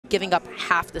giving up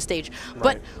half the stage. Right.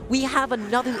 But we have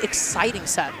another exciting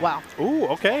set. Wow. Ooh,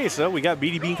 okay, so we got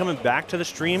BeatyBean coming back to the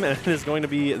stream, and it is going to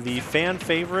be the fan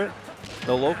favorite,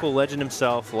 the local legend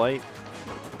himself, Light.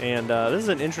 And this is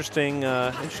an interesting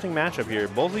matchup here.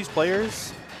 Both of these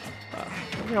players,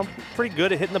 you know, pretty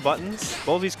good at hitting the buttons.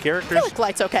 Both of these characters. I feel like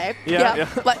Light's okay. Yeah.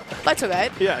 Light's okay.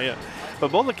 Yeah.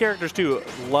 But both the characters, too,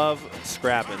 love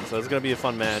scrapping, so it's going to be a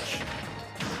fun match.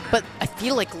 But I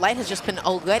feel like Light has just been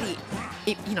already,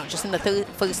 you know, just in the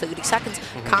first 30 seconds,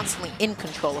 constantly in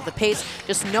control of the pace,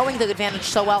 just knowing the advantage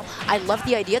so well. I love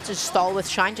the idea to stall with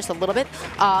Shine just a little bit,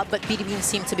 but BeatyBean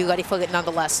seemed to be ready for it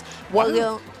nonetheless.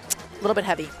 Wario, a little bit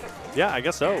heavy. Yeah, I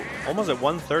guess so. Almost at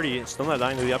 130, still not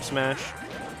dying to the up smash.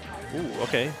 Ooh,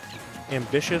 okay.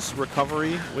 Ambitious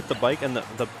recovery with the bike and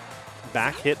the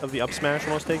back hit of the up smash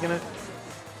almost taking it.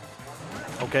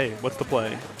 Okay, what's the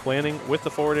play? Landing with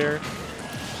the forward air.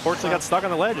 Fortunately got stuck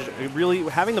on the ledge. Really,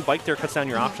 having the bike there cuts down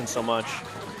your options so much.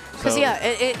 Because yeah,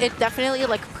 it definitely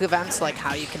like prevents like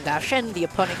how you can dash in. The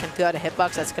opponent can throw out a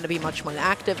hitbox that's going to be much more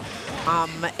active.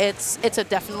 It's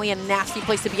definitely a nasty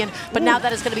place to be in. But now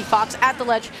that is going to be Fox at the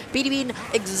ledge. BeatyBean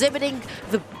exhibiting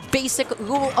the basic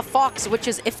rule of Fox, which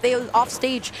is if they are off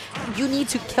stage, you need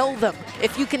to kill them.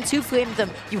 If you can two-frame them,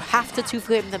 you have to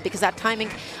two-frame them because that timing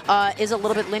is a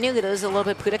little bit linear. It is a little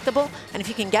bit predictable. And if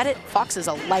you can get it, Fox is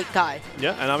a light guy.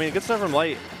 Yeah, and I mean, good stuff from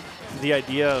Light. The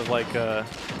idea of like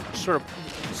sort of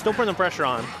still putting the pressure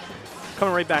on,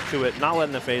 coming right back to it, not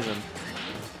letting it phase him.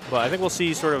 But I think we'll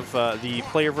see sort of the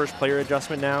player versus player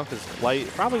adjustment now, because Light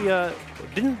probably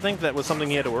didn't think that was something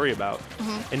he had to worry about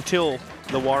until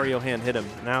the Wario hand hit him.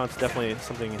 Now it's definitely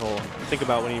something he'll think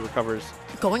about when he recovers.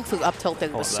 Going through up tilt there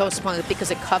was so smart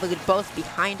because it covered both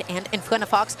behind and in front of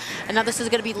Fox. And now this is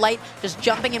going to be Light just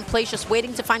jumping in place, just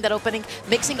waiting to find that opening,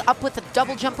 mixing up with a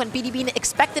double jump when BeatyBean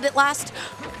expected it last.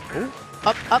 Ooh.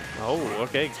 Up, up. Oh,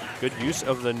 okay. Good use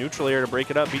of the neutral air to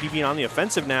break it up. BeatyBean on the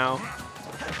offensive now.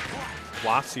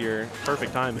 Blocks here.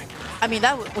 Perfect timing. I mean,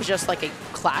 that was just like a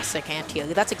classic anti-air.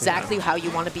 That's exactly how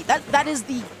you want to be. That is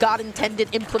the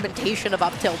God-intended implementation of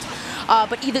up tilt.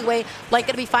 But either way, Light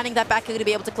going to be finding that back air to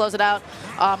be able to close it out.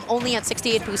 Only at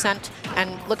 68%.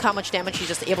 And look how much damage he's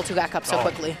just able to rack up so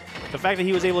quickly. The fact that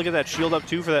he was able to get that shield up,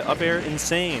 too, for that up air,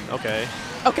 insane. Okay.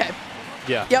 Okay.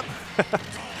 Yeah. Yep.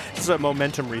 This is a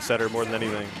momentum resetter more than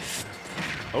anything.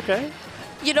 Okay.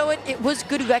 You know, it was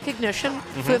good recognition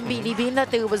from BeatyBean that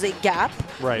there was a gap,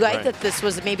 right? That this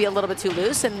was maybe a little bit too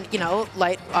loose, and, you know,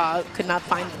 Light could not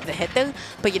find the hit there.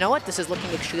 But you know what? This is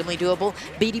looking extremely doable.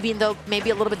 BeatyBean, though,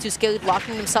 maybe a little bit too scared,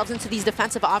 locking themselves into these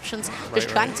defensive options, just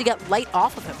trying to get Light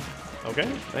off of him.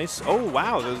 Okay, nice. Oh,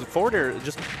 wow. The forward air,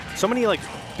 just so many, like,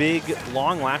 big,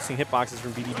 long-lasting hitboxes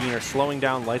from BeatyBean are slowing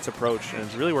down Light's approach, and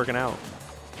it's really working out.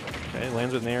 Okay,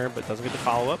 lands with an air, but doesn't get the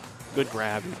follow-up. Good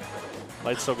grab.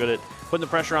 Light's so good at putting the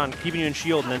pressure on, keeping you in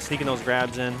shield, and then sneaking those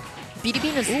grabs in.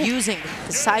 BeatyBean is using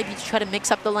the side B to try to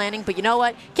mix up the landing, but you know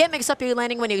what? Can't mix up your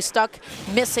landing when you're stuck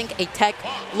missing a tech.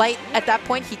 Light, at that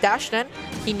point, he dashed in.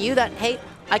 He knew that, hey,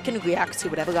 I can react to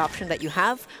whatever option that you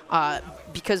have,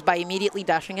 because by immediately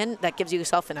dashing in, that gives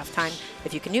yourself enough time.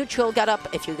 If you can neutral get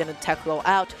up, if you're going to tech roll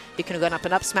out, you can run up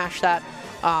and up smash that.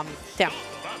 Damn.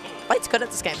 Light's good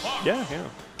at this game. Yeah.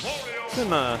 He's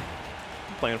been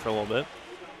playing for a little bit.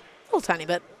 A little tiny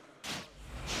bit.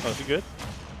 Oh, is he good?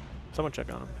 Someone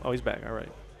check on him. Oh, he's back. All right.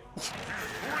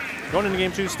 Going into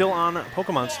game 2, still on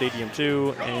Pokemon Stadium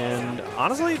 2. And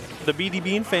honestly, the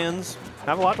BeatyBean fans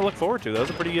have a lot to look forward to. That was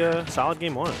a pretty solid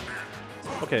game 1.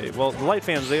 Okay, well, the Light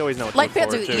fans, they always know what to look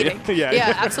forward to. Light fans are eating.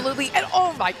 Yeah, absolutely. And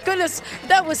oh my goodness,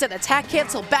 that was an attack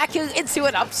cancel back here into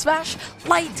an up smash.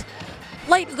 Light,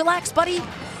 relax, buddy.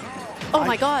 Oh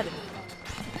my God.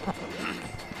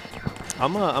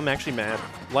 I'm actually mad.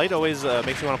 Light always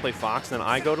makes me want to play Fox, and then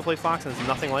I go to play Fox, and it's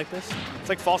nothing like this. It's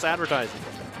like false advertising.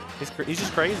 He's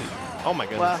just crazy. Oh my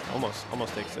goodness, wow.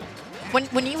 almost takes it.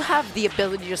 When you have the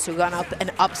ability just to run up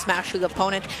and up smash your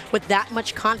opponent with that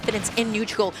much confidence in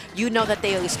neutral, you know that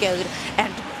they are scared,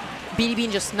 and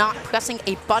BeatyBean just not pressing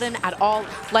a button at all.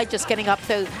 Light just getting up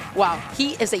there. Wow,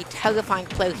 he is a terrifying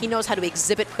player. He knows how to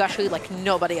exhibit pressure like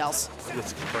nobody else.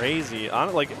 It's crazy.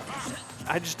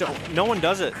 I just don't. No one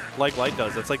does it like Light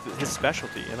does. It's like his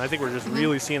specialty, and I think we're just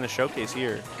really seeing the showcase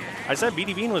here. I said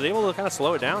BeatyBean was able to kind of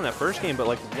slow it down that first game, but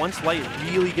like once Light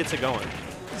really gets it going.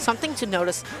 Something to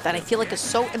notice that I feel like is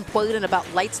so important about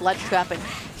Light's ledge trapping,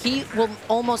 he will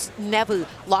almost never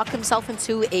lock himself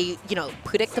into a,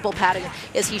 predictable pattern.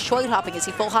 Is he short hopping? Is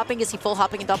he full hopping? Is he full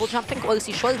hopping and double jumping? Or is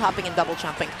he short hopping and double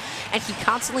jumping? And he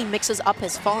constantly mixes up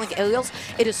his falling aerials.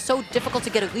 It is so difficult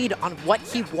to get a read on what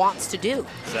he wants to do.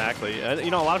 Exactly. A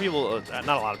lot of people,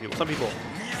 not a lot of people, some people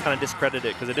kind of discredit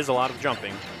it because it is a lot of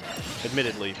jumping.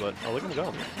 admittedly, but oh, look at him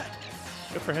go.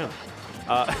 Good for him.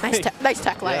 Nice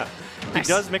tech light. Yeah. Nice.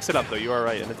 He does mix it up, though. You are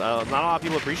right. And it's, not a lot of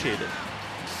people appreciate it.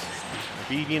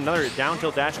 BeatyBean, another down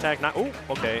tilt dash attack. Not, oh,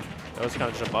 okay. That was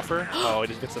kind of just a buffer. Oh, he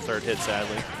just gets the third hit,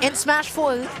 sadly. In Smash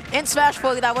 4,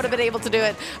 that would have been able to do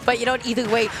it. But you know what, either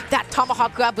way, that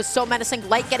tomahawk grab was so menacing.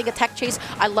 Light getting a tech chase.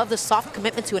 I love the soft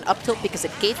commitment to an up tilt because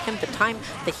it gave him the time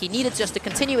that he needed just to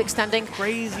continue extending.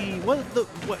 Crazy. What the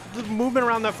movement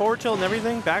around that forward tilt and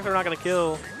everything? Back they're not going to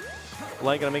kill.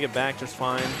 Light going to make it back just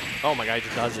fine. Oh my god, he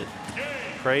just does it.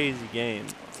 Crazy game.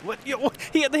 What? Yo,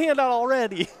 he had the handout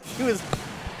already.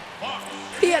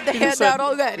 He had the handout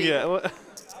already. Yeah. What?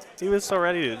 He was so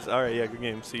ready to. All right, yeah, good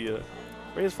game. See ya.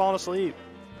 Ray's falling asleep.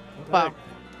 Wow.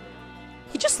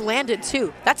 He just landed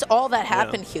too. That's all that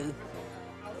happened here.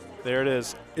 There it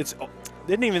is. It's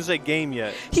didn't even say game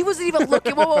yet. He wasn't even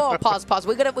looking. Whoa, pause.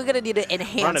 We're gonna need to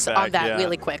enhance back, on that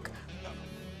really quick.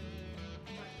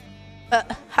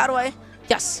 How do I?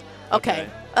 Yes. Okay.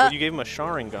 Well, you gave him a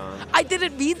Sharingan. I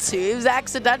didn't mean to. It was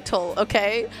accidental,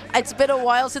 okay? It's been a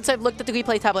while since I've looked at the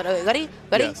replay tablet. Ready?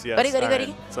 Yes. Ready?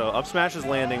 Right. So up smash is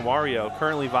landing. Wario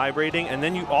currently vibrating, and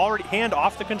then you already hand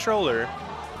off the controller.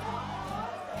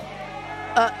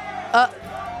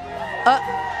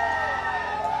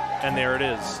 And there it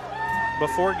is.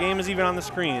 Before game is even on the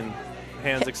screen,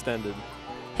 hands extended.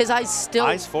 His eyes still...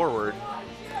 Eyes forward.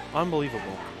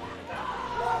 Unbelievable.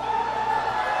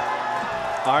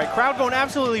 All right, crowd going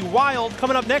absolutely wild.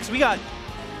 Coming up next, we got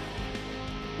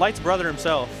Light's brother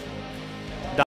himself.